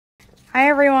Hi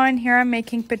everyone, here I'm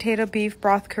making potato beef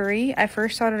broth curry. I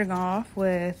first started off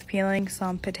with peeling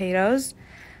some potatoes.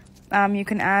 You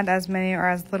can add as many or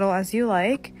as little as you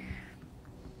like.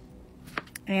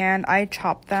 And I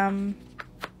chopped them,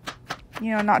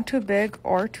 not too big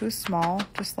or too small,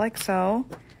 just like so.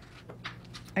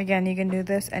 Again, you can do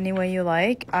this any way you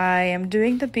like. I am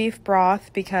doing the beef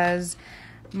broth because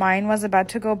mine was about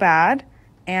to go bad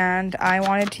and I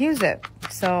wanted to use it.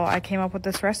 So I came up with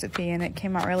this recipe and it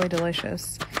came out really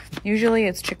delicious. Usually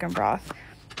it's chicken broth.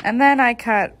 And then I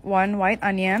cut one white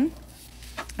onion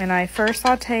and I first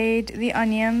sauteed the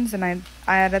onions and I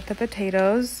added the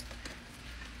potatoes.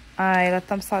 I let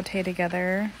them saute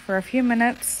together for a few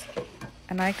minutes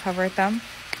and I covered them.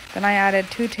 Then I added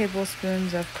 2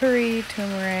 tablespoons of curry,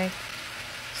 turmeric,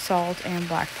 salt, and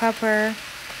black pepper.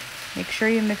 Make sure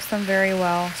you mix them very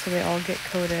well so they all get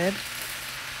coated.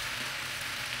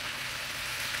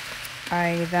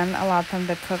 I then allowed them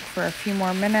to cook for a few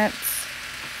more minutes.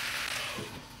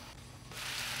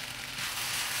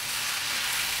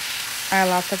 I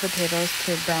allowed the potatoes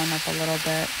to brown up a little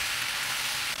bit.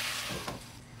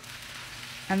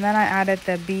 And then I added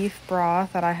the beef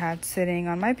broth that I had sitting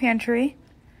on my pantry.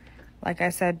 Like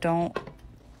I said, don't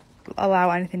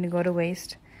allow anything to go to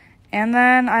waste. And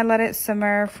then I let it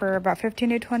simmer for about 15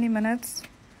 to 20 minutes.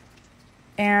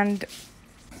 And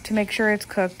to make sure it's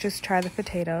cooked, just try the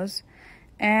potatoes.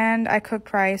 And I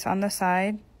cooked rice on the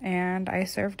side and I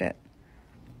served it.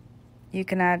 You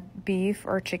can add beef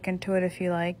or chicken to it if you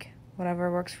like,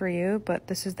 whatever works for you. But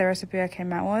this is the recipe I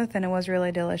came out with and it was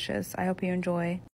really delicious. I hope you enjoy.